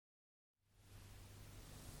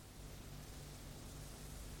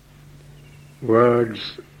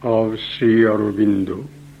Words of Sri Aurobindo,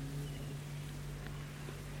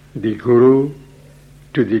 the Guru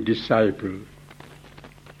to the disciple.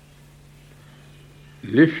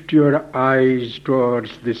 Lift your eyes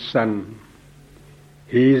towards the sun.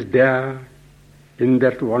 He is there in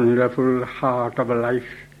that wonderful heart of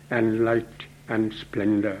life and light and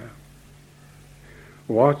splendor.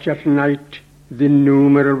 Watch at night the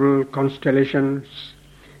innumerable constellations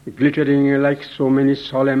glittering like so many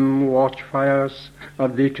solemn watchfires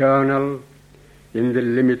of the eternal in the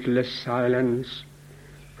limitless silence,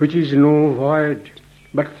 which is no void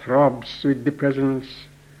but throbs with the presence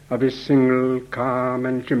of a single calm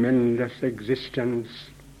and tremendous existence.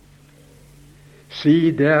 See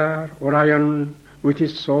there Orion with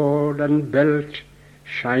his sword and belt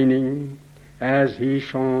shining as he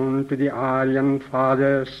shone to the Aryan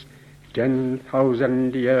fathers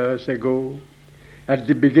 10,000 years ago, at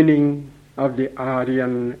the beginning of the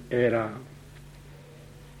Aryan era.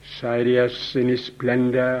 Sirius in his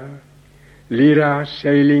splendor, Lyra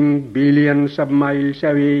sailing billions of miles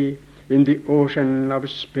away in the ocean of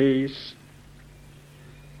space.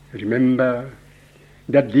 Remember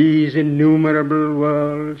that these innumerable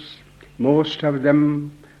worlds, most of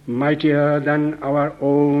them mightier than our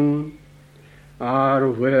own, are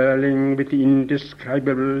whirling with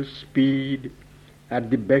indescribable speed at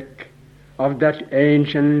the beck of that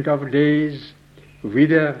Ancient of Days,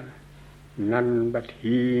 whither none but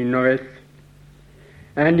He knoweth,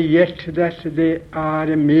 and yet that they are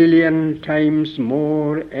 1,000,000 times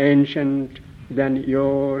more ancient than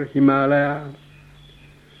your Himalaya,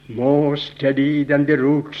 more steady than the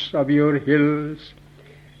roots of your hills,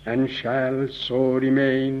 and shall so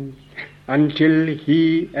remain until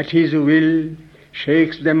He at His will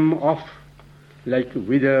shakes them off like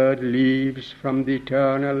withered leaves from the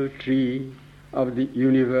eternal tree of the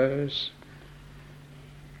universe.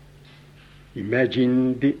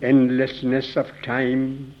 Imagine the endlessness of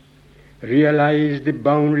time, realize the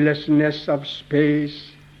boundlessness of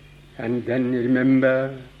space, and then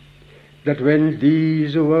remember that when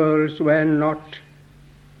these worlds were not,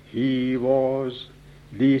 He was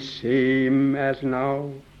the same as now,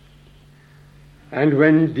 and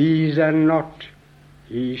when these are not,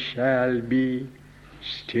 He shall be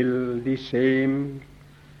still the same.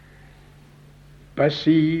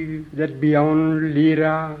 Perceive that beyond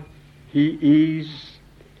Lyra He is,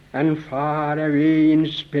 and far away in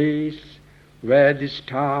space, where the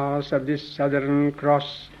stars of the Southern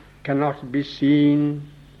Cross cannot be seen,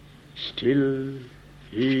 still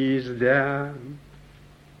He is there.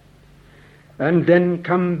 And then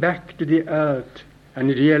come back to the earth and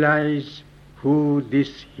realize who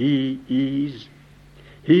this He is.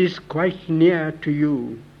 He is quite near to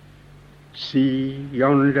you. See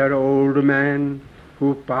yonder old man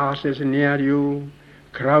who passes near you,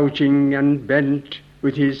 crouching and bent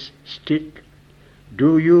with his stick.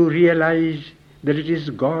 Do you realize that it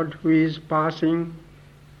is God who is passing?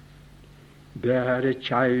 There a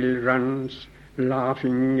child runs,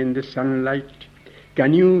 laughing in the sunlight.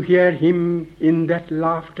 Can you hear him in that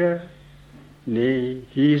laughter? Nay,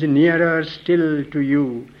 he is nearer still to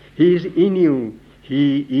you. He is in you.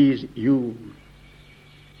 He is you.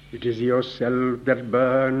 It is yourself that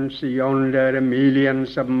burns yonder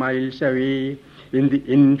millions of miles away in the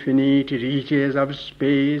infinite reaches of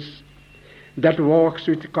space, that walks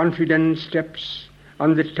with confident steps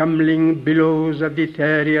on the tumbling billows of the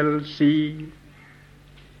ethereal sea.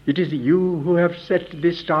 It is you who have set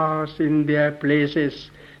the stars in their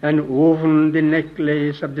places and woven the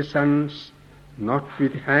necklace of the suns, not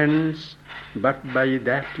with hands, but by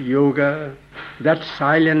that yoga, that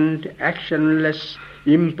silent, actionless,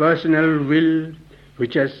 impersonal will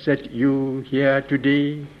which has set you here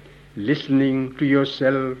today, listening to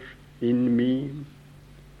yourself in me.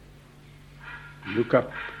 Look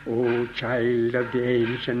up, O child of the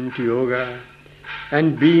ancient yoga,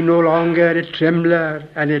 and be no longer a trembler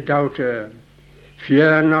and a doubter.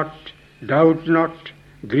 Fear not, doubt not,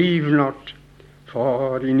 grieve not,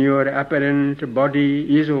 for in your apparent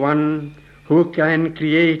body is one who can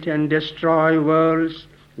create and destroy worlds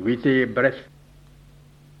with a breath.